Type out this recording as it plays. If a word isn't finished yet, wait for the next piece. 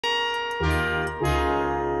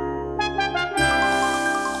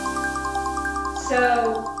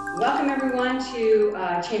So welcome everyone to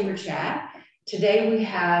Chamber Chat. Today we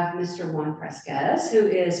have Mr. Juan Fresquez, who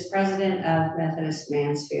is president of Methodist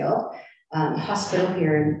Mansfield Hospital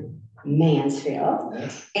here in Mansfield.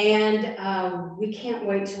 Yes. And we can't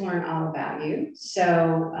wait to learn all about you.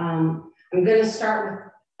 So I'm going to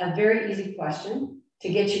start with a very easy question to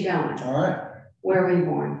get you going. All right. Where were you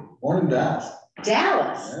born? Born in Dallas.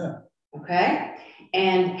 Dallas. Yeah. Okay.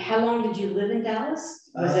 And how long did you live in Dallas?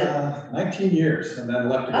 Was it 19 years, and then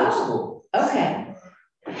left to go to school. Okay.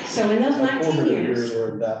 So in those 19 years, were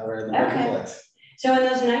in the place. So in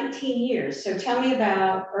those 19 years, so tell me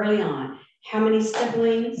about early on. How many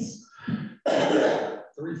siblings?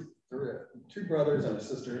 Two brothers and a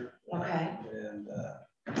sister. Okay. And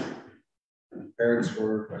parents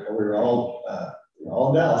were, we were all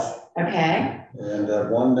in Dallas. Okay.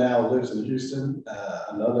 And one now lives in Houston,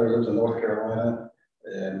 another lives in North Carolina,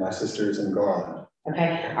 and my sister is in Garland.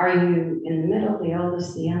 Okay. Are you in the middle, the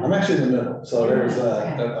oldest, the youngest? I'm actually in the middle. So there was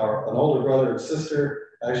an older brother and sister.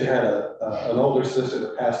 I actually had an older sister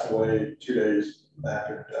that passed away 2 days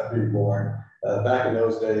after being born. Back in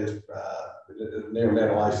those days,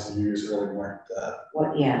 neonatal ICUs really weren't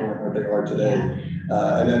what they are today.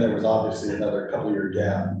 Yeah. And then there was obviously another couple-year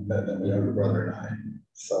gap, and then the younger brother and I.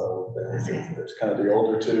 So there's kind of the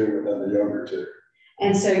older two and then the younger two.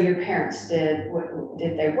 And so your parents did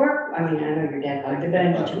they work? I mean, I know your dad probably did,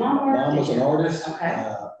 but did your mom work? Mom was an artist. Okay.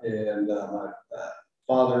 And my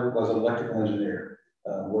father was an electrical engineer.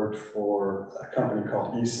 Worked for a company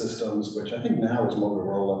called E-Systems, which I think now is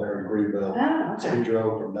Motorola there in Greenville. Oh, okay. So he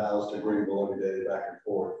drove from Dallas to Greenville every day back and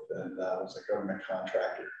forth, and was a government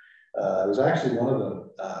contractor. It was actually one of the,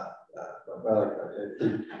 he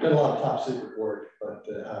did a lot of top secret work, but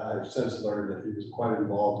I've since learned that he was quite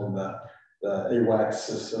involved in the AWACS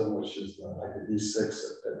system, which is like the E6.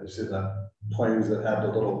 You see the planes that have the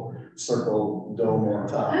little circle dome on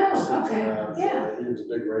top. Oh, okay. Yeah. He was a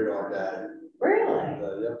big radar guy. Really?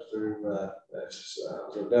 And, yep. Through I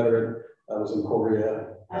was a veteran. I was in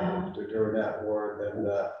Korea during that war, and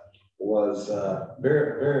was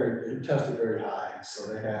he tested very high. So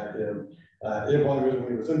they had him. One reason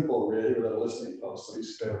when he was in Korea, he was at a listening post, so he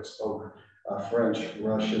spoke French,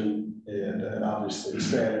 Russian, and obviously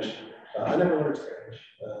Spanish. I never learned Spanish,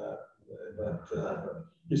 but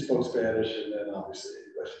he spoke Spanish and then obviously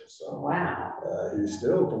English. So wow. He's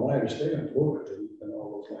still, from what I understand, fluent in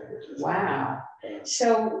all those languages. Wow.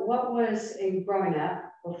 So what was, growing up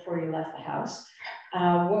before you left the house,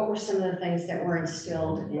 what were some of the things that were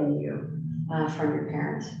instilled in you from your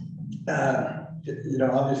parents?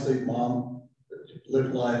 Obviously mom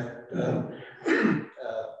lived life,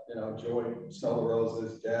 enjoy smell the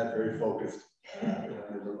roses. Dad, very focused.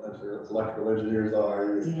 As electrical engineers are,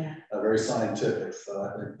 he was very scientific. So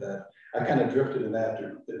I think that I kind of drifted in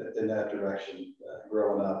that direction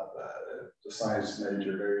growing up. The science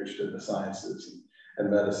major, very interested in the sciences and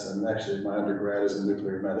medicine. Actually, my undergrad is in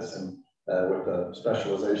nuclear medicine with a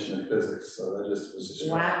specialization in physics. So that just was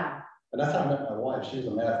wow. And that's how I met my wife. She was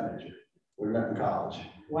a math major. We met in college.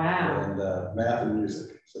 Wow. And math and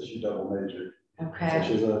music. So she double majored. Okay.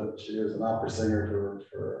 So she was an opera singer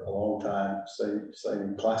for a long time,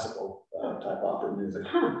 sang classical type opera music,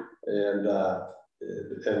 and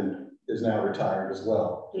is now retired as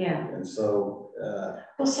well. Yeah. And so.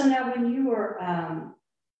 Well, so now when you were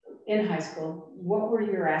in high school, what were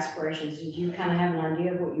your aspirations? Did you kind of have an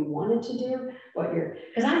idea of what you wanted to do?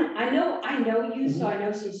 Because I know you, so I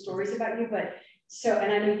know some stories about you,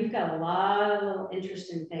 and I know you've got a lot of little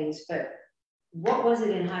interesting things, but. What was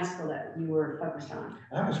it in high school that you were focused on?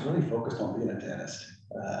 I was really focused on being a dentist.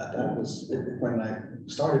 That was when I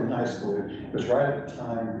started in high school. It was right at the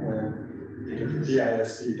time when the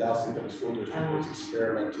DISD, Dallas Independent School District, was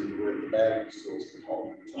experimenting with the magnet schools from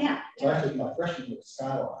home. Yeah. So actually, my freshman year was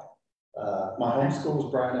Skyline. My home school was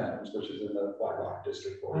Bryan Adams, which is in the White Rock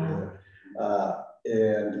district where we live.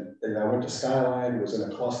 And I went to Skyline, was in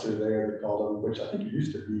a cluster there, they called them, which I think it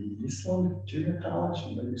used to be Eastland Junior College,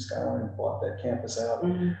 and maybe Skyline bought that campus out.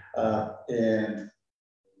 And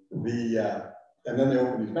then they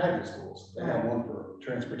opened these magnet schools. They had one for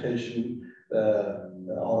transportation,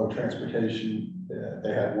 auto transportation.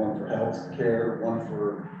 They had one for health care, one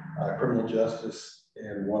for criminal justice,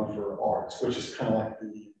 and one for arts, which is kind of like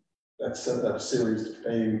that series, the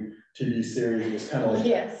Fame TV series was kind of like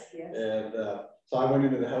yes. And so I went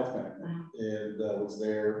into the health management and was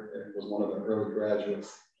there and was one of the early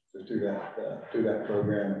graduates to do that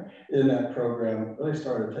program. In that program, really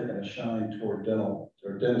started taking a shine toward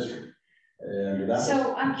dentistry. And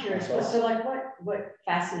I'm curious. So like what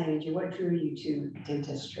fascinated you? What drew you to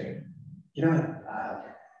dentistry? It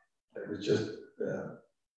was just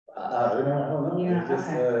I don't know. Yeah, It just,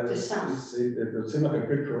 okay. Just something. it seemed like a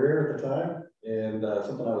good career at the time, and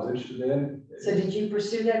something I was interested in. So did you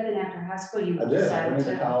pursue that then after high school? You I did. I decided went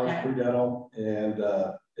into to? college, Okay. pre-dental, and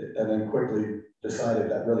then quickly decided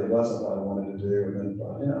that really wasn't what I wanted to do. And then,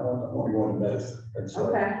 I want to go into medicine. And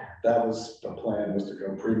so that was the plan, was to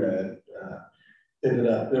go pre-med. Ended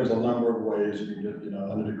up, there was a number of ways you could get,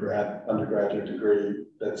 undergraduate degree,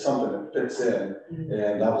 that's something that fits in.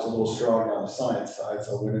 And I was a little strong on the science side,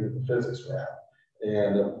 so I went into the physics route.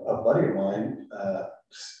 And a buddy of mine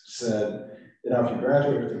said, if you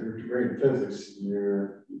graduate with a degree in physics, you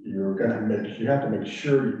have to make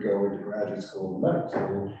sure you go into graduate school and medical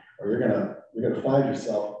school, or you're gonna find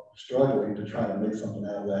yourself struggling to try to make something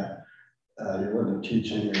out of that. You're learning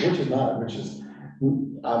teaching, I'm not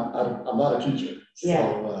a teacher. So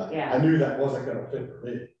I knew that wasn't going to fit for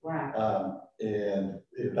me. Right. And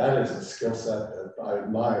that is a skill set that I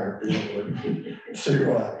admire, being able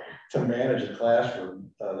to manage a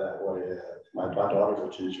classroom that way. My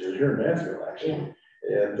daughter's a teacher here in Mansfield, actually.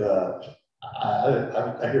 Yeah. And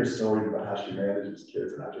I hear stories about how she manages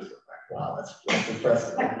kids, and I just like, wow, that's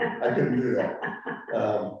impressive. I couldn't do that.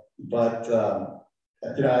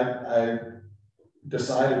 I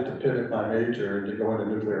decided to pivot my major to go into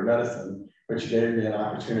nuclear medicine, which gave me an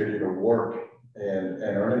opportunity to work and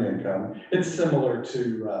earn an income. It's similar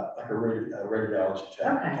to like a radiology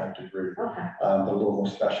type degree, but a little more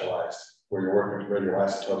specialized, where you're working with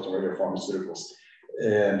radioisotopes and radiopharmaceuticals.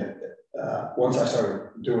 And once I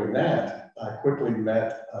started doing that, I quickly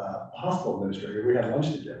met a hospital administrator. We had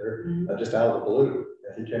lunch together, just out of the blue.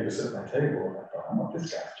 And he came to sit at my table, and I thought, I want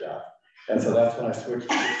this guy's job. And so that's when I switched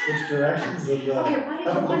directions. And, why did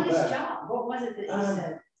you want his job? What was it that he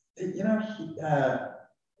said?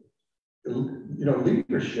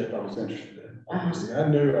 Leadership I was interested in. Obviously, I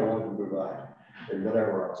knew I wanted to move on in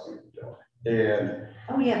whatever I was going to be doing. And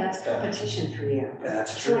that's competition for you.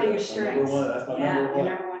 That's true. One of your strengths. That's my number one. Your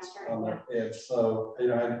number one strength. And so,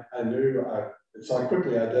 I knew so I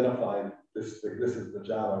quickly identified this is the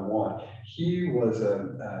job I want. He was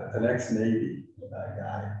an ex-Navy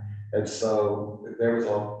guy. And so there was a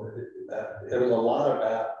lot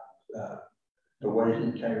about the way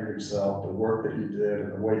he carried himself, the work that he did,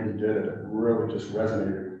 and the way he did it really just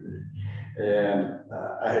resonated with me. And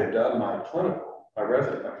I had done my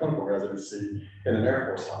clinical residency in an Air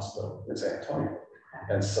Force hospital in San Antonio,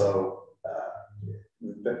 and so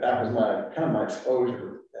that was my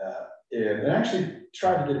exposure. And actually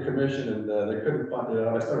tried to get a commission, and they couldn't find it.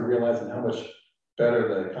 I started realizing how much better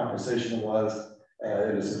the compensation was.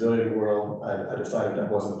 In the civilian world, I decided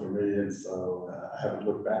that wasn't for me, and so I haven't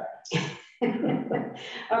looked back.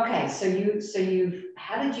 Okay, so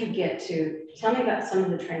how did you get to, tell me about some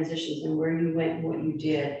of the transitions and where you went and what you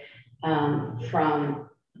did from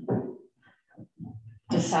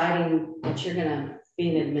deciding that you're gonna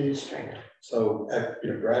be an administrator? So,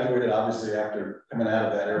 graduated obviously after coming out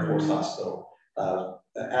of that Air Force hospital,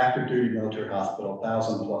 active duty military hospital,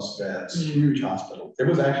 1,000+ beds, huge hospital. It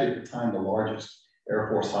was actually at the time the largest Air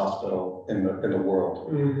Force hospital in the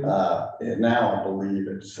world. And now I believe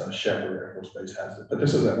it's Shepherd Air Force Base has it, but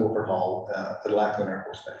this is at Wilford Hall at Lackland Air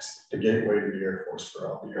Force Base, the gateway to the Air Force for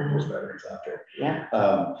all the Air Force veterans out there.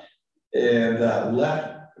 And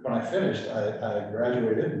left when I finished. I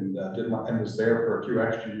graduated and was there for a few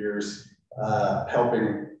extra years,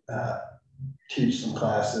 helping teach some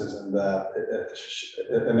classes, and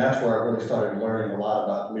that's where I really started learning a lot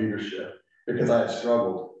about leadership, because I had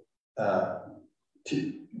struggled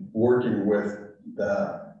working with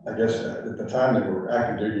I guess at the time they were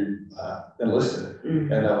active duty enlisted,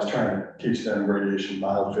 and I was trying to teach them radiation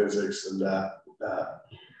biophysics and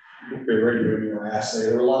radioimmunoassay.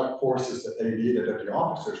 There were a lot of courses that they needed that the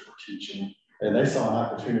officers were teaching, and they saw an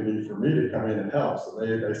opportunity for me to come in and help. So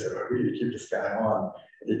they said, oh, we need to keep this guy on,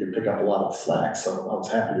 and he can pick up a lot of the slack. So I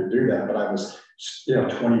was happy to do that, but I was 23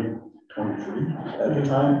 at the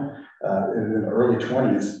time. In the early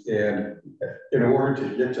 20s, and in order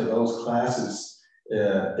to get to those classes in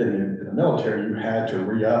the military, you had to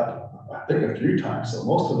re-up, I think, a few times. So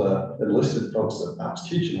most of the enlisted folks that I was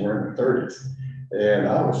teaching were in their 30s, and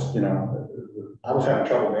I was having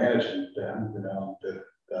trouble managing them.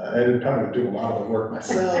 I ended up having to do a lot of the work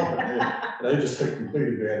myself, and they just took complete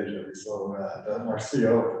advantage of me. So our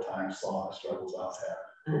CO at the time saw the struggles I was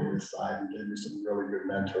having over the side and gave me some really good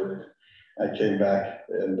mentoring. I came back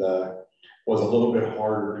and was a little bit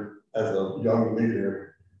harder as a young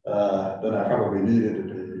leader than I probably needed to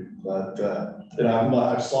be. But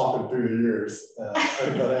I've softened through the years. But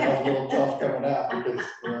it was a little tough coming out, because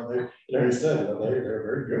he said they're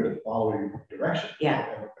very good at following direction.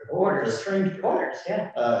 Orders. a stranger. Of course,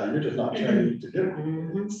 yeah. You're just not trained to do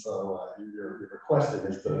it. So your requesting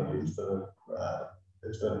is the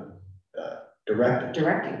directing.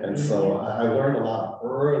 Directing. And so I learned a lot of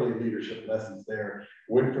early leadership lessons there.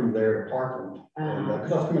 Went from there to Parkland, and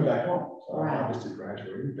because I was coming back home, so I obviously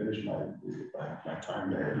graduated, finished my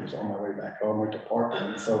time there, and was on my way back home. Went to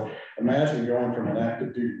Parkland. So imagine going from an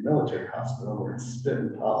active duty military hospital where it's spit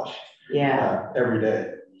and polish, every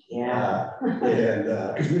day. Yeah. And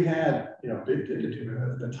because we had, big ticket to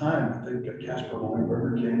it at the time. I think Casper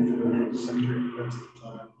Weinberger came through the cemetery events at the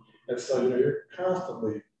time. And so, you're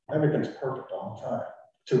constantly, everything's perfect all the time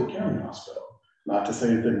to a county hospital. Not to say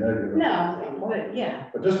anything negative. No, but yeah.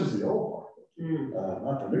 But this was the old Parkland,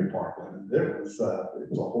 not the new Parkland. It was a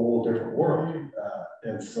whole different world.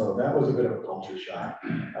 And so that was a bit of a culture shock.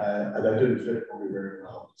 That didn't fit for me very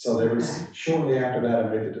well. So there was, shortly after that, I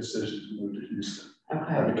made the decision to move to Houston.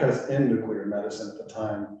 Okay. Because in nuclear medicine at the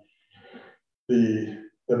time, the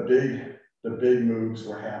big moves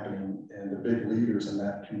were happening, and the big leaders in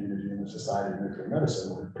that community in the Society of Nuclear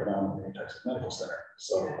Medicine were predominantly in Texas Medical Center.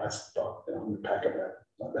 So I thought, I'm going to pack up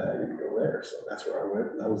my bag and go there. So that's where I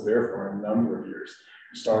went, and I was there for a number of years.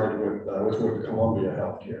 Started with I was with Columbia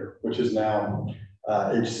Healthcare, which is now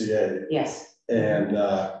HCA. Yes. And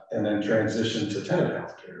then transitioned to Tenet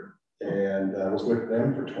Healthcare. And I was with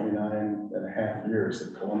them for 29 and a half years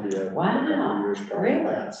in Columbia. Wow, years prior to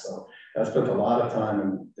that. So I spent a lot of time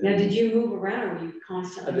in now, did you move around, or were you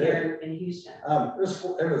constantly there in Houston? There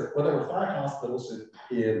were 5 hospitals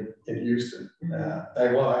in Houston.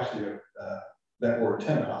 That were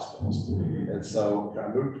Tenet hospitals. And so I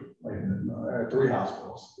moved, I had 3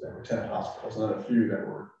 hospitals that were Tenet hospitals, and then a few that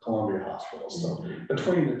were Columbia hospitals. So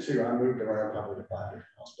between the two, I moved around probably to 5 different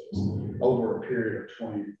hospitals over a period of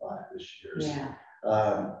 25-ish years. Yeah.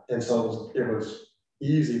 And so it was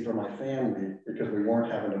easy for my family because we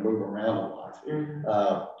weren't having to move around a lot.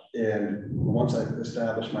 And once I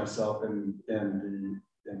established myself in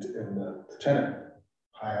the Tenet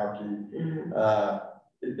hierarchy,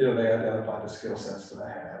 they identified the skill sets that I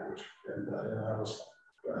had, and I was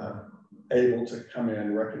able to come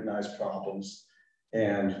in, recognize problems,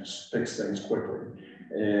 and fix things quickly.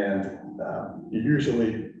 And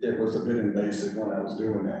usually it was a bit invasive when I was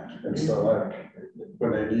doing that. And so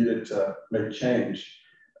when they needed to make change,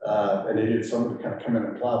 and they needed someone to kind of come in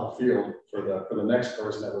and plow the field for the next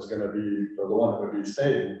person that was going to be, for the one that would be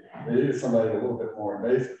staying, they needed somebody a little bit more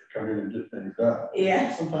invasive to come in and get things done.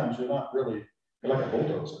 Yeah. Sometimes you're like a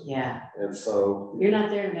bulldozer. Yeah. And so you're not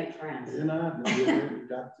there to make friends. You're not. You've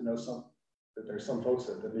got, there's some folks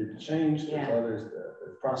that need to change. There's others,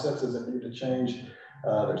 processes that need to change.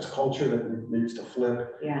 There's culture that needs to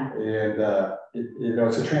flip. Yeah. And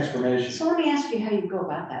it's a transformation. So let me ask you how you go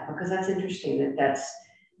about that, because that's interesting. That's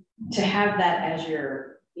to have that as your,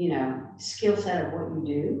 skill set of what you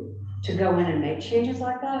do, to go in and make changes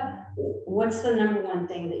like that. What's the number one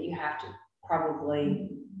thing that you have to probably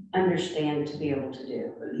understand to be able to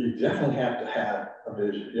do? You definitely have to have a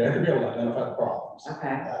vision. You have to be able to identify the problems.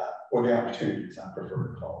 Okay. Or the opportunities, I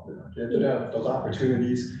prefer to call it. You have to have those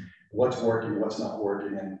opportunities, what's working, what's not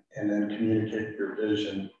working, and then communicate your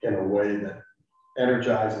vision in a way that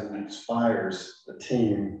energizes and inspires the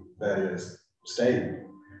team that is staying.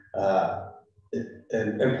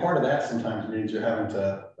 And part of that sometimes means you're having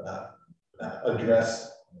to address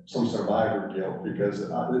some survivor guilt, because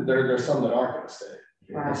there's some that aren't going to stay.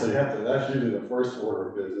 Right. And so you have to, that's usually the first order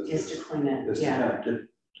of business. Just to clean it. Is to kind of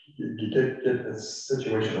get the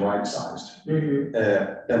situation right-sized. And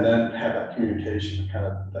then have that communication to kind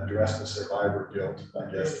of address the survivor guilt,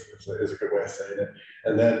 I guess is a good way of saying it.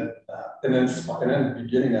 And then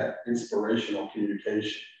beginning that inspirational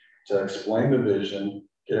communication to explain the vision,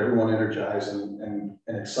 get everyone energized and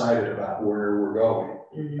excited about where we're going,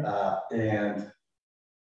 and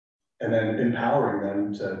then empowering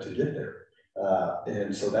them to get there.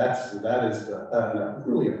 And so that is a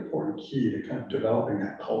really important key to kind of developing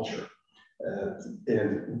that culture,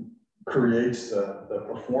 and creates the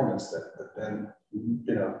performance that then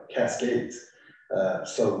cascades.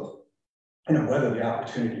 So whether the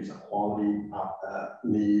opportunity is a quality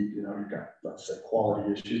need, you've got, let's say,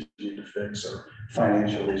 quality issues you need to fix, or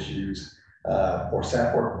financial issues,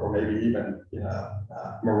 or maybe even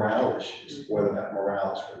morale issues, whether that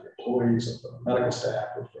morale is for the employees or for the medical staff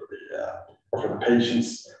or for the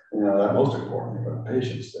patients, that most importantly for the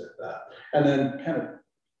patients, and then kind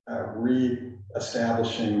of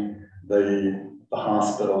re-establishing the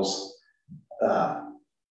hospital's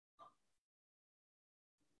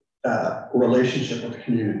relationship with the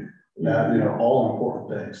community. All important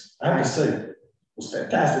things. I have to say, it was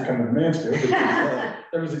fantastic coming to Mansfield, because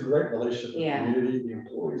there was a great relationship with the community, the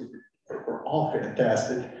employees. all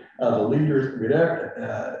fantastic. The leaders,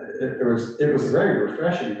 it was very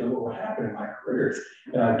refreshing because what happened in my career is,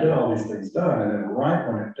 I get all these things done, and then right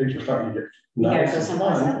when things are starting to get nice and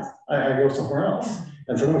fun, I go somewhere else,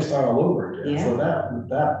 and so then we start all over again. Yeah. So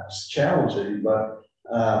that's challenging, but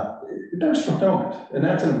there's fulfillment, and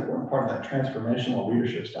that's an important part of that transformational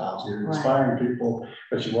leadership style. So you're inspiring people,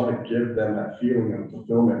 but you want to give them that feeling of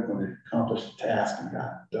fulfillment when they accomplish the task and got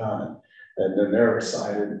it done. And then they're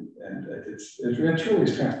excited, and it truly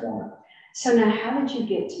is transformative. So now, how did you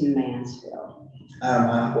get to Mansfield?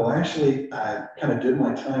 Well, actually, I kind of did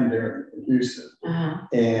my time there in Houston,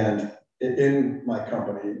 and in my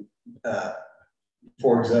company,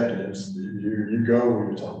 for executives, you go when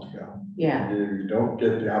you're told to go. Yeah. You don't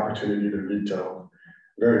get the opportunity to veto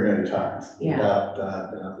very many times. Yeah. But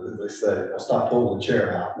they say, I'll stop pulling the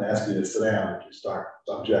chair out and ask you to sit down if you start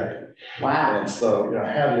objecting. Wow. And so, I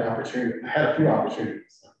had the opportunity, I had a few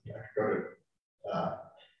opportunities. I could go to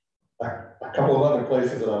a couple of other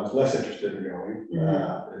places that I was less interested in going.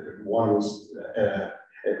 One was,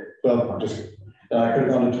 well, I could have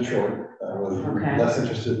gone to Detroit. I was less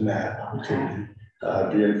interested in that opportunity.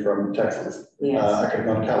 Being from Texas. Yes. I could have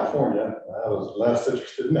gone to California. I was less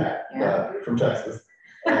interested in that from Texas.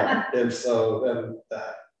 And so then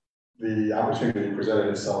the opportunity presented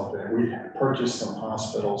itself, and we had purchased some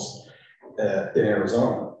hospitals in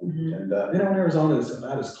Arizona. And Arizona is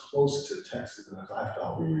about as close to Texas as I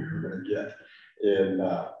thought we were going to get in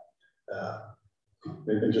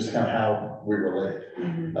just kind of how we relate.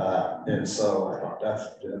 And so I thought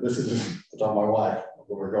this is just on my wife.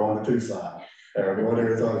 We're going to Tucson. We're going to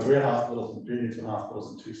Arizona. So we had hospitals in Phoenix and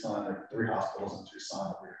hospitals in Tucson. There were 3 hospitals in Tucson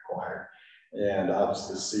that we acquired. And I was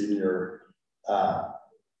the senior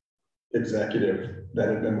executive that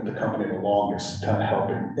had been with the company the longest, kind of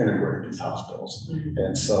helping integrate these hospitals.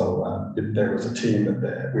 And so there was a team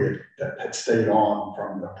that had stayed on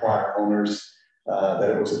from the prior owners, that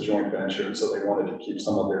it was a joint venture. And so they wanted to keep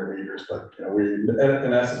some of their leaders, but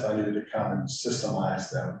in essence, I needed to come and systemize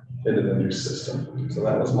them into the new system. So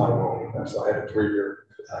that was my role. And so I had a 3-year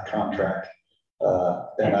contract,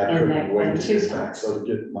 and I couldn't wait to get back. So to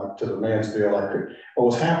get to the Mansfield, what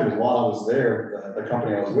was happening while I was there, the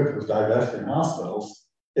company I was with was divesting hospitals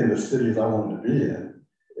in the cities I wanted to be in.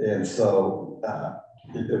 And so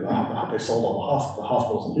they sold all the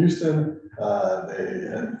hospitals in Houston. They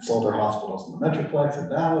had sold their hospitals in the Metroplex in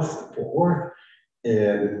Dallas and Fort Worth.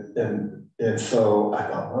 And so I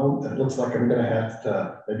thought, well, it looks like I'm going to have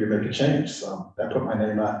to maybe make a change. So I put my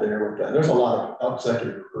name out there with that. There's a lot of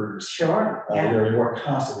executive recruiters. Sure. You work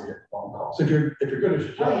constantly getting phone calls. If you're good at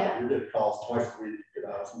your job, you get calls twice a week,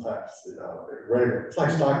 sometimes regular. It's like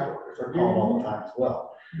stockbrokers. They're calling all the time as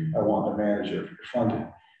well. I want the manager for your funding.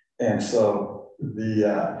 And so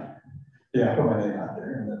I put my name out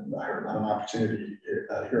there, and then I heard about an opportunity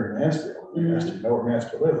here in Mansfield. They asked, "Do you know where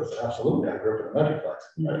Mansfield is?" I said, "Absolutely. I grew up in the Metroplex."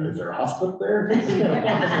 Is there a hospital there?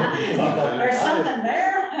 There's something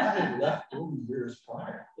there. I had left 2 years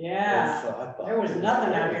prior. Yeah. So I thought, there was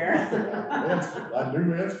nothing out here. I knew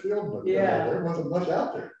Mansfield, but there wasn't much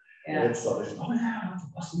out there. Yeah. And so they said, "Oh yeah, it's a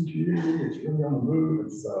bustling community. It's really on the move."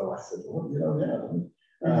 And so I said, "Well,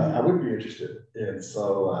 I would be interested." And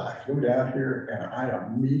so I flew down here, and I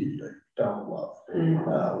immediately fell in love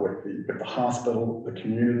with the hospital, the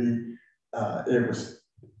community. It was,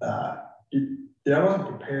 I wasn't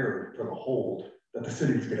prepared for the hold that the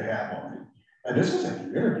city was going to have on me. And this was at the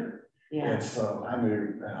interview. Yeah. And so I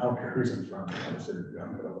knew, I don't care who's in front of me, I said,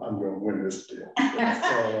 I'm going to win this deal.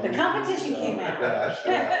 So, the competition came out. Gosh, I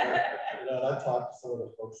talked to some of the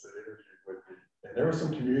folks that interviewed with me, and there were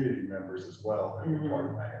some community members as well that were part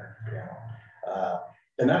of my interview panel.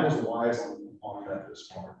 And that was wise on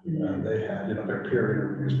Methodist part. They had, their peer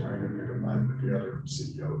interviews were interviewed by the other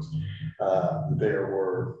CEOs. There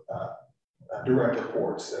were direct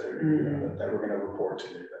reports that were going to report to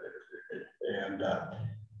me that interviewed me.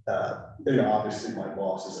 And obviously my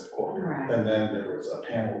boss is at corporate, and then there was a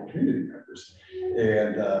panel of community members,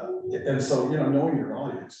 and so knowing your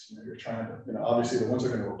audience, you're trying to obviously the ones that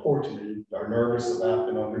are going to report to me are nervous about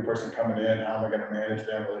a new person coming in. How am I going to manage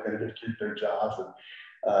them? Are they going to get to keep their jobs?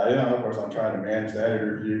 And of course I'm trying to manage that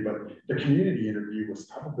interview, but the community interview was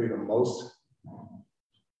probably the most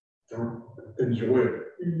enjoyable.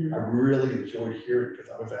 I really enjoyed hearing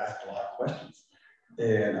because I was asked a lot of questions.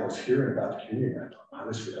 And I was hearing about the community, and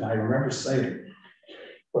I remember saying,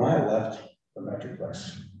 when I left the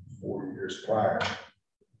Metroplex 40 years prior,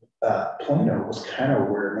 Plano was kind of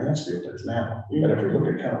where Mansfield is now. And if we look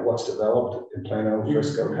at kind of what's developed in Plano,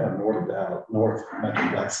 Frisco, kind of north of Dallas, north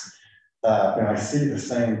Metroplex, I see the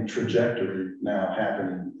same trajectory now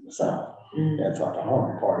happening in the South. And so I thought, I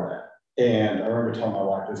want to be part of that. And I remember telling my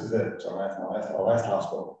wife, this is it. So our last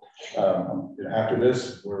hospital. After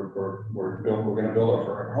this, we're going to build our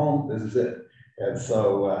forever home. This is it. And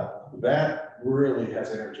so that really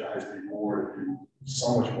has energized me more to be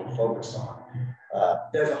so much more focused on.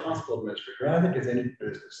 As a hospital administrator, and I think as any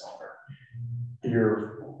business owner,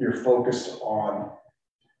 you're focused on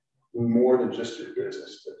more than just your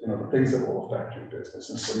business, but the things that will affect your business.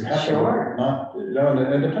 And so you have to not,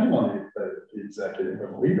 and depending on the executive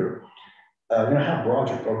or the leader, how broad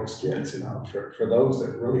your focus gets. For those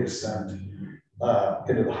that really ascend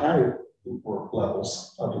into the higher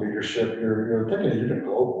levels of leadership, you're thinking even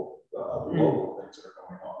global things that are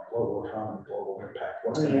going on, global economy, global impact,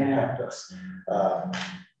 what's going to impact us.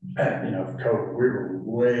 And COVID, we were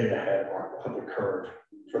way ahead of the curve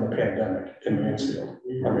from the pandemic in Mansfield.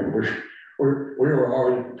 I mean, we were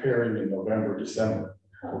already preparing in November, December.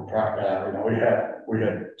 We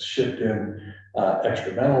had shipped in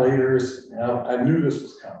extra ventilators. I knew this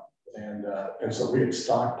was coming, and so we had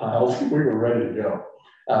stockpiles. We were ready to go,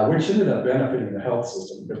 which ended up benefiting the health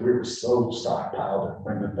system because we were so stockpiled that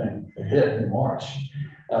when the thing hit in March,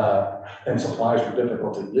 and supplies were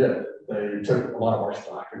difficult to get. They took a lot of our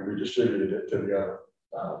stock and redistributed it to the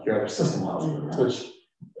other system hospitals, which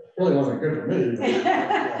really wasn't good for me,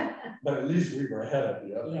 but at least we were ahead of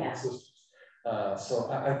the other systems. So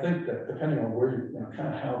I think that depending on where you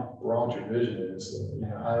kind of how broad your vision is,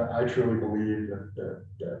 I truly believe that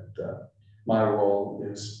my role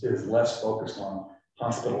is less focused on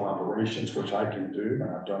hospital operations, which I can do and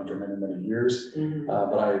I've done for many, many years.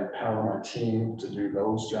 But I empower my team to do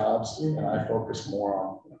those jobs, and I focus more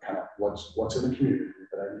on kind of what's in the community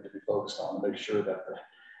that I need to be focused on to make sure that the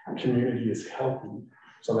community is healthy,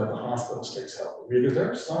 so that the hospital stays healthy. Because there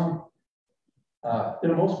are some,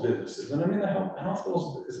 most businesses, and I mean the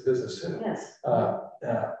hospital is a business too. Yes.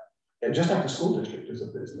 And just like the school district is a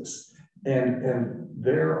business, and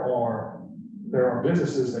there are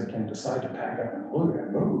businesses that can decide to pack up and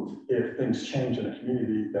move if things change in a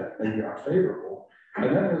community that maybe aren't favorable, and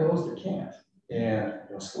then there are those that can't. And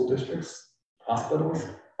school districts, hospitals,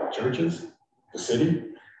 churches, the city,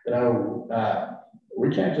 we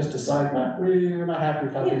can't just decide we're not happy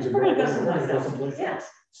with how things are going. We're going to go someplace else.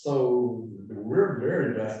 So we're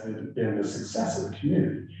very vested in the success of the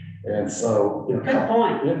community. And so,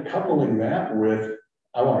 coupling that with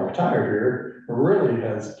I want to retire here really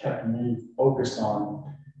has kept me focused on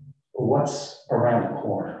what's around the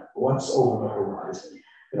corner, what's over the horizon.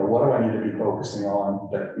 What do I need to be focusing on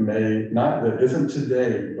that isn't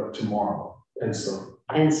today, but tomorrow. And so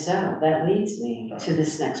that leads me to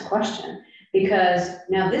this next question, because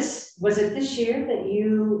now was it this year that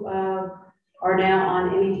you are now on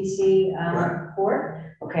MEDC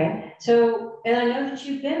board? Okay, so, and I know that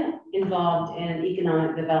you've been involved in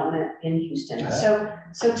economic development in Houston. So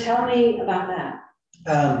tell me about that.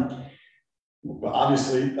 Well,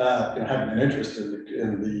 obviously, having an interest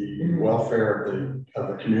in the welfare of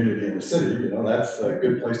the community and the city, that's a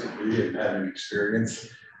good place to be, and having experience.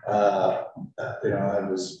 I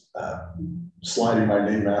was sliding my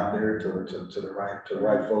name out there to the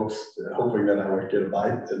right folks, hoping that I would get a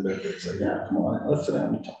bite, and then they'd say, "Yeah, come on, let's sit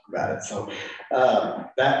down and talk about it." So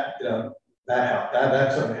that helped.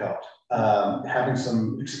 That certainly helped. Having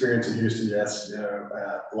some experience in Houston, yes,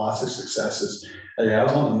 lots of successes. I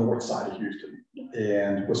was on the north side of Houston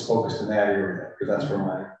and was focused in that area because that's where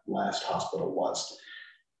my last hospital was.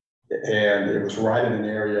 And it was right in an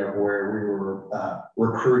area where we were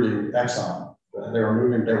recruiting Exxon. They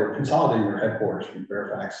were consolidating their headquarters from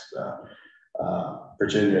Fairfax,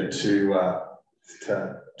 Virginia to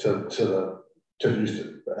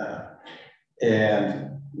Houston.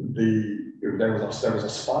 And there was a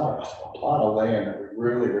plot of land that we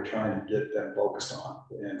really were trying to get them focused on.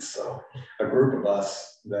 And so a group of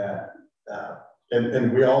us that,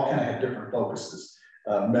 and we all kind of had different focuses,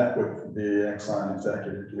 met with the Exxon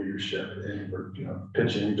executive leadership, and we're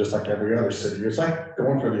pitching just like every other city. It's like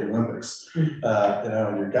going for the Olympics.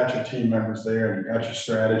 And you've got your team members there, and you've got your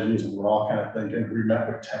strategies, and we're all kind of thinking. We met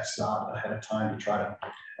with TxDOT ahead of time to try to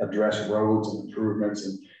address roads and improvements,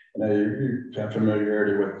 and you have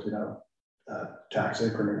familiarity with tax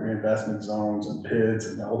increment reinvestment zones and PIDs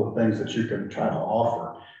and all the things that you can try to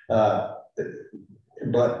offer.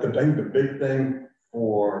 But the big thing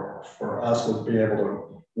for us was being able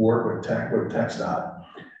to work with TxDOT.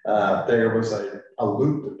 There was a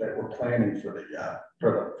loop that they were planning for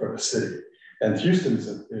the city, and Houston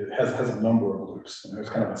has a number of loops. And there's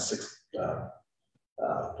kind of a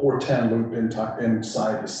 410 loop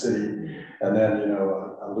inside the city, and then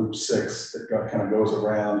a loop 6 that kind of goes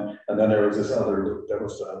around, and then there was this other loop that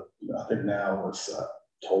was I think now was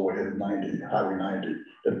tollway at 90, Highway 90,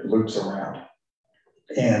 that loops around.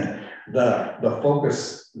 And the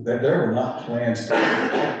focus, that there were not plans to do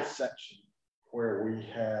that section where we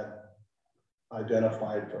had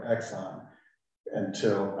identified for Exxon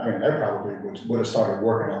until, I mean, they probably would have started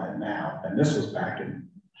working on it now. And this was back in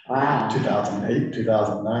 2008,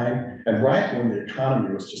 2009, and right when the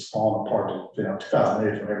economy was just falling apart,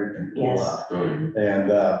 2008 when everything blew up. And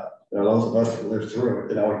those of us that lived through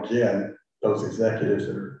it, again, those executives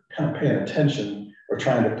that are kind of paying attention or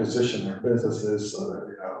trying to position their businesses so that,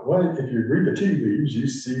 if you read the tea leaves, you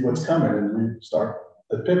see what's coming and you start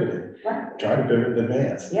pivoting, try to pivot in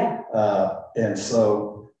advance. And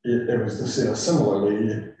so it was this,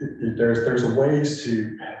 similarly, there's ways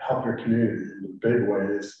to help your community in the big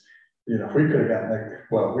ways. We could have gotten,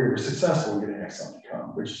 we were successful in getting Exxon to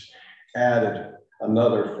come, which added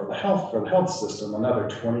another, for the health system, another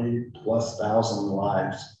 20,000+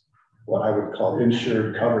 lives, what I would call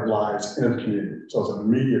insured, covered lives in the community. So it's an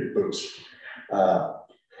immediate boost.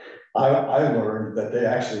 I learned that they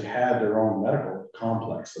actually had their own medical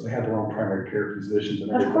complex, so they had their own primary care physicians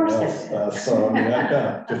and everything else. So I mean, that kind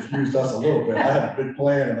of diffused us a little bit. I had a big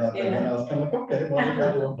plan about that, and I was kind of like, okay, well, they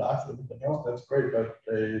got their own docs and everything else. That's great, but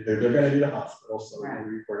they're going to need a hospital, so we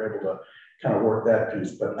were able to kind of work that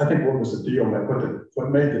piece. But I think what was the deal, what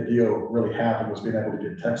made the deal really happen was being able to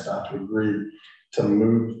get TxDOT to agree to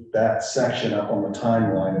move that section up on the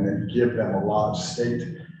timeline and then give them a lot of state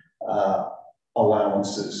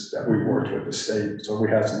allowances that we worked with the state. So we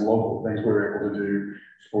had some local things we were able to do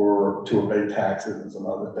to abate taxes and some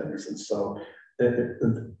other things. And so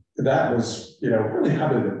that was, really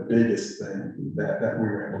probably the biggest thing that we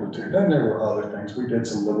were able to do. Then there were other things. We did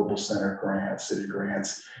some livable center grants, city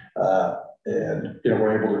grants, and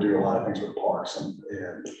we're able to do a lot of things with parks.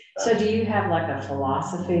 So do you have like a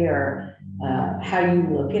philosophy or how you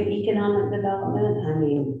look at economic development? I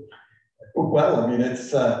mean,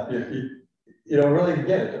 it's really,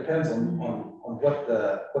 again, it depends on what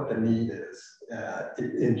the need is.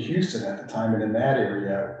 In Houston at the time and in that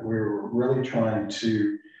area, we were really trying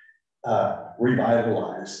to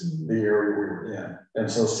revitalize the area we were in. And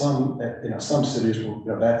so some cities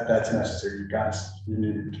were, that's necessary. You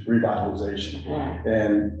need revitalization.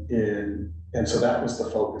 And so that was the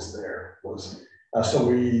focus there so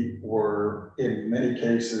we were in many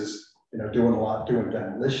cases, doing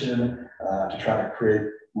demolition to try to create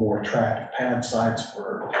more attractive pad sites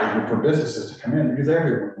for businesses to come in, because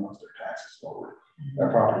everyone wants their taxes lowered, their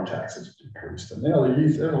property taxes decreased. And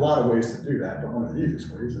there's a lot of ways to do that, but one of the easiest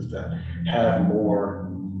ways is to have more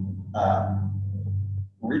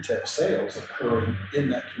retail sales occurring in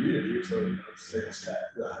that community. So sales tax,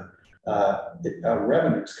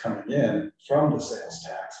 revenues coming in from the sales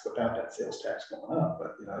tax without that sales tax going up,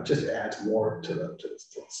 but it just adds more to the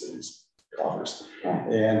city's coffers,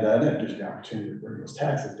 and then it gives you the opportunity to bring those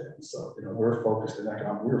taxes down. So we were focused in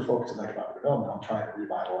economic development on trying to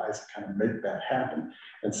revitalize and kind of make that happen.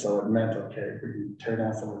 And so it meant, okay, we can tear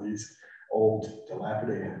down some of these old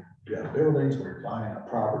dilapidated buildings, we're buying up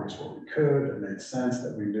properties where we could. It made sense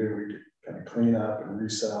that we knew we could kind of clean up and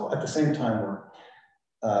resell. At the same time, we're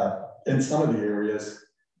in some of the areas,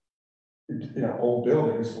 old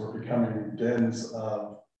buildings were becoming dens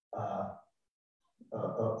of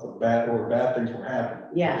bad things were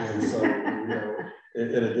happening. And so,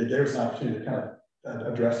 it gave us an opportunity to kind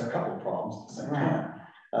of address a couple of problems at the same time.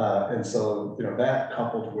 And so, that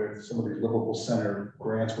coupled with some of these livable center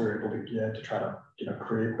grants we were able to get to try to,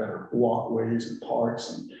 create better walkways and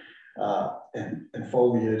parks and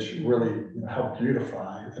foliage, really help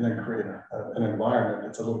beautify and then create an environment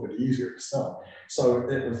that's a little bit easier to sell. So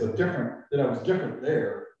it was it was different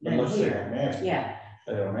there than let's say in Mansfield.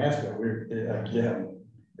 Mansfield, again,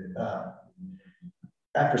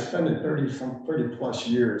 after spending 30+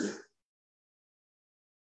 years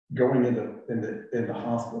going into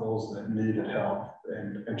hospitals that needed help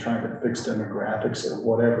and trying to fix demographics or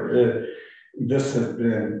whatever, this has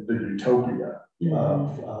been the utopia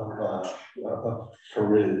of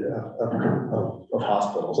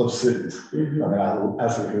hospitals, of cities. I mean, I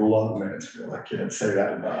absolutely love Mansfield. I can't say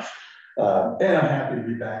that enough. And I'm happy to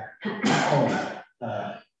be back home.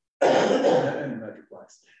 In the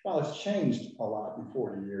Metroplex. Well, it's changed a lot in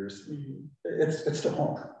 40 years. It's still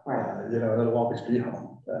home. It'll always be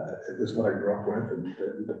home. Is what I grew up with,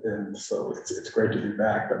 and so it's great to be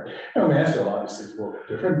back. But Mansfield obviously is a little bit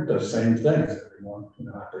different. Does the same things. Everyone,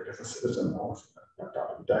 I think as a citizen,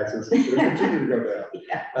 property taxes continue to go down.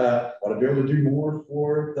 Want to be able to do more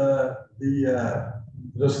for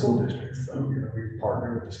the school districts. So, we partner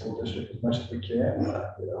with the school district as much as we can.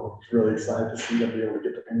 Really excited to see them be able to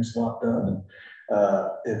get the paint swap done.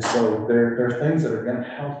 And so there are things that are going to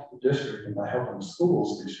help the district and by helping the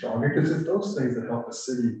schools be stronger, because it's those things that help the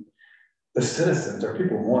city, the citizens or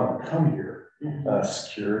people who want to come here,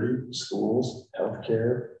 security, schools,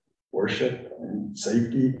 healthcare, worship, and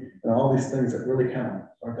safety, and all these things that really count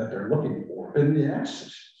or that they're looking for. And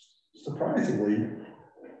surprisingly,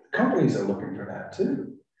 companies are looking for that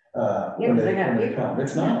too. When they come,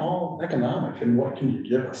 it's not all economic and what can you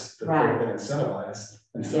give us to incentivize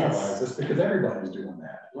us, because everybody's doing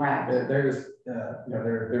that. Right. There's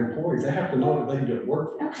their employees, they have to know that they can get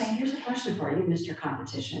work. Okay, here's a question for you, Mr.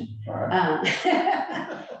 Competition. All right.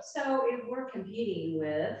 So if we're competing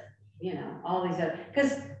with, all these other,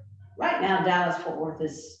 because right now Dallas-Fort Worth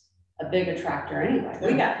is a big attractor anyway.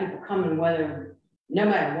 We got people coming no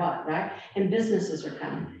matter what, right? And businesses are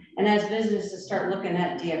coming. And as businesses start looking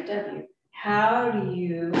at DFW, how do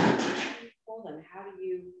you pull them? How do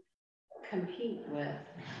you compete with?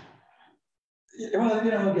 Well,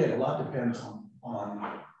 again, a lot depends on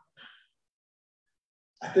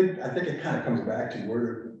I think it kind of comes back to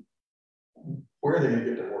where are they going to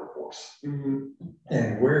get their workforce,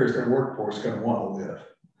 and where is their workforce going to want to live?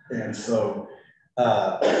 And so,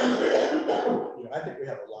 I think we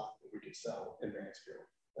have a lot that we could sell in Mansfield.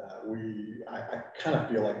 I kind of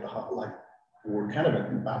feel like we're kind of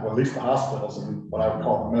in, well, at least the hospitals and what I would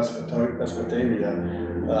call the Mesopotamia,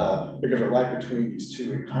 because we're right between these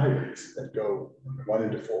two highways that go one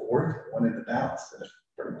into Fort Worth, one into Dallas, and it's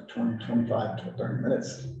pretty much 20, 25 to 30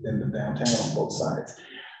 minutes in the downtown on both sides.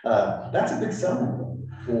 That's a big selling point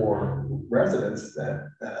for residents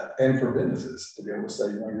and for businesses to be able to say,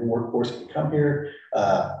 your workforce can come here.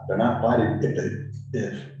 They're not fighting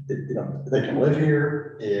if they can live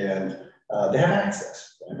here, and they have access.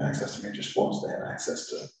 They have access to major sports. They have access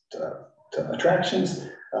to attractions. They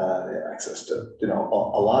have access to a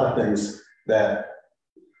lot of things that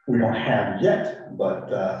we don't have yet.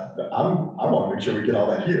 But I want to make sure we get all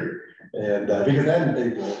that here, and because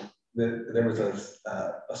there was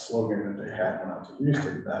a slogan that they had when I was in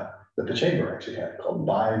Houston that the chamber actually had called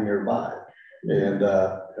 "Buy Nearby," and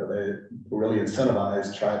they really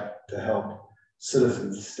incentivized, tried to help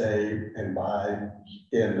citizens stay and buy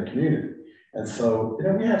in the community. And so,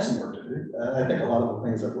 we have some work to do. I think a lot of the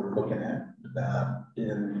things that we're looking at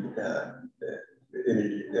in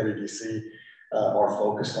MEDC are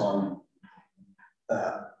focused on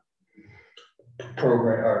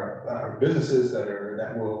businesses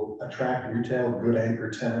that will attract retail, good anchor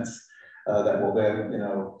tenants that will then,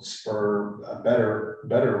 spur a better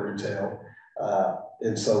retail.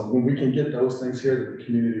 And so when we can get those things here that the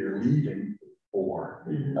community are leaving for,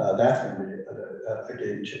 that's going to be a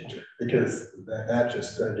game changer, because that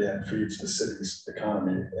just again feeds the city's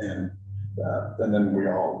economy, and then we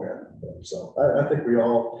all win. So I think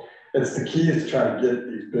it's the key is to try to get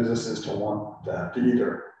these businesses to want to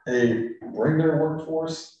either bring their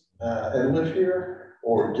workforce and live here,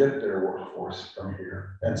 or get their workforce from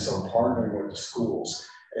here. And so partnering with the schools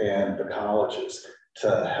and the colleges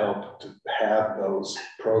to help to have those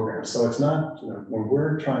programs. So it's not, when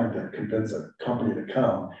we're trying to convince a company to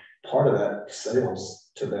come, part of that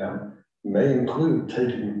sales to them may include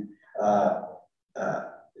taking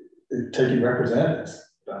representatives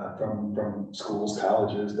from schools,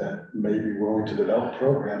 colleges that may be willing to develop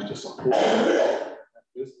programs to support that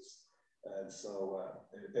business. And so,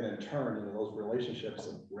 and in turn, those relationships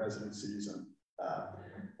and residencies and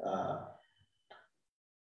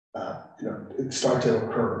start to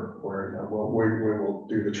occur where we will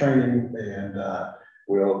do the training, and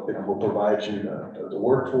we'll provide you the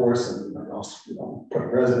workforce, and also put a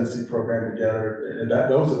residency program together, and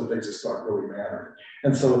those are the things that start really mattering.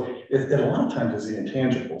 And so it a lot of times is the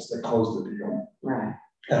intangibles that close the deal. Right.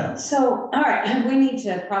 So, all right, we need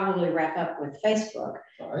to probably wrap up with Facebook,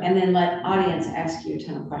 and then let audience ask you a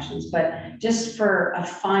ton of questions. But just for a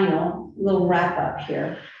final little wrap up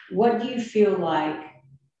here, what do you feel like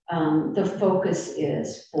the focus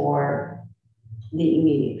is for the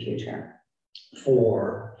immediate future?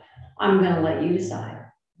 I'm going to let you decide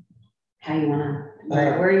how you want to,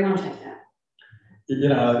 where you want to take that.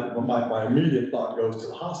 My immediate thought goes to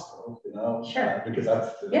the hospital, sure. Because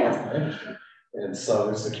that's my industry. And so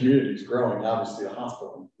as the community is growing, obviously the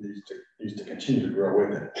hospital needs to continue to grow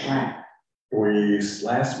with it. Right. We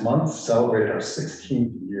last month celebrated our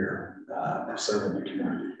 16th year of serving the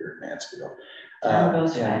community here at Mansfield.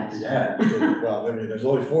 Goes fast. Yeah, well, there's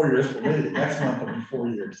only 4 years for me. Next month will be 4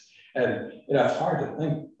 years. And it's hard to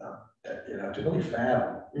think you know, to really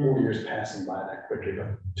fathom 4 years passing by that quickly,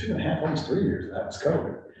 but 2.5, almost 3 years, that was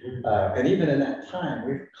COVID. And even in that time,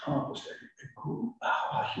 we've accomplished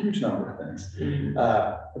a huge number of things.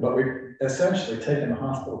 But we've essentially taken the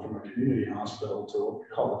hospital from a community hospital to what we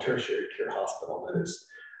call a tertiary care hospital that is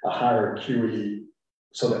a higher acuity,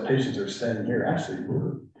 so that patients are staying here. Actually,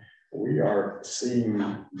 we are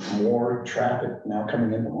seeing more traffic now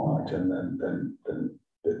coming into Washington than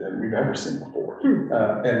we've ever seen before.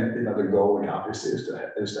 And you know, the goal obviously is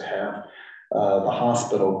to have the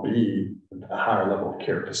hospital be a higher level of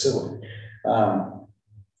care facility.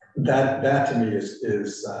 That to me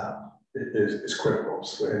is critical.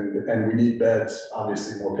 So, and we need beds,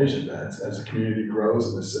 obviously more patient beds as the community grows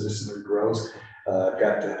and the citizenry grows.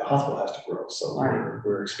 The hospital has to grow, so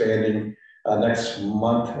we're expanding. Next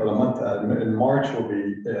month or the month in March, we'll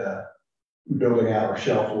be building out our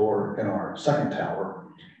shell floor in our second tower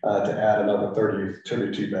to add another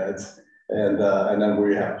 32 beds, and then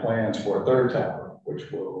we have plans for a third tower, which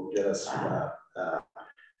will get us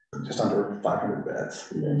just under 500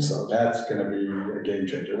 beds. And so that's going to be a game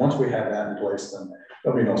changer. Once we have that in place, then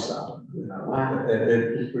there'll be no stopping. You know,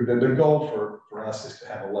 the goal for us is to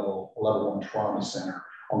have a level 1 trauma center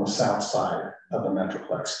on the south side of the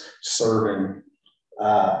Metroplex, serving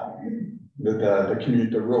the community,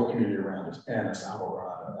 the rural community around us, Annis,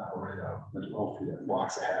 Alvarado, Midlothian,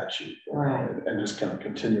 Waxahachie, and just kind of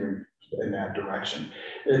continuing in that direction.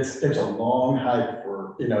 It's a long hike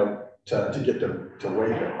for, you know, to get to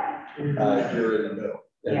Waco. You're in the middle,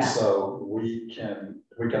 and so we can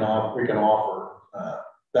offer.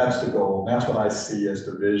 That's the goal. That's what I see as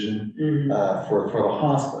the vision for the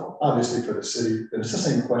hospital. Obviously, for the city, and it's the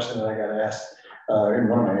same question that I got asked in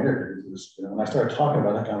one of my interviews. Is, you know, when I started talking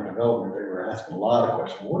about economic development, they were asking a lot of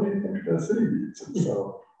questions. What do you think the city needs? And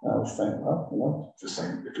so I was saying, well, you know, it's the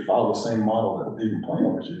same. If you follow the same model that even Plano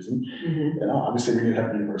was using, you know, obviously we need to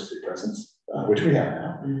have a university presence, which we have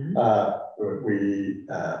now. We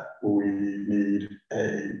need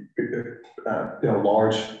a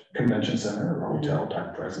large convention center or hotel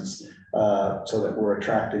type presence, so that we're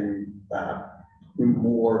attracting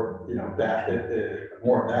more, you know,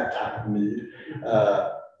 more of that type of need,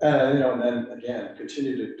 and you know, and then again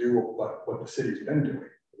continue to do what the city's been doing,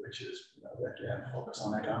 which is, you know, again, focus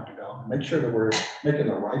on economic development, make sure that we're making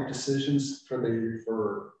the right decisions for the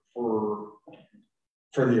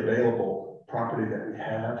available property that we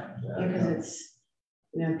have. Because it's,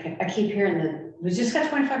 you know, I keep hearing that we just got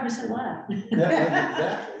 25% left.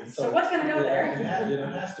 Exactly. So what's going to go there? It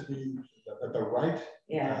has to be the right.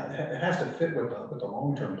 It has to fit with the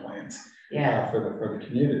long-term plans. For the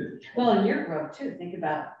community. Well, and your growth too. Think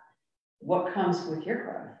about what comes with your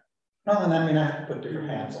growth. Well, and I mean, I have to put different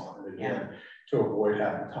hats on it again to avoid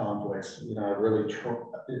having conflicts. You know, I really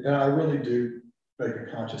do make a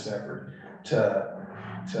conscious effort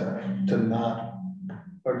to not,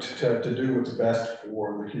 or to do what's best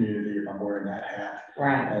for the community if I'm wearing that hat.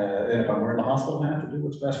 Right. And if I'm wearing the hospital hat, to do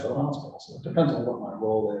what's best for the hospital. So it depends on what my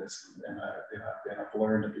role is, and I've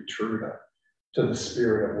learned to be true to the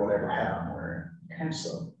spirit of whatever hat I'm wearing. Okay.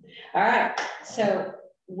 So. All right. So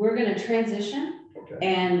we're going to transition,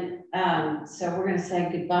 and so we're going to say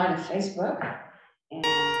goodbye to Facebook and.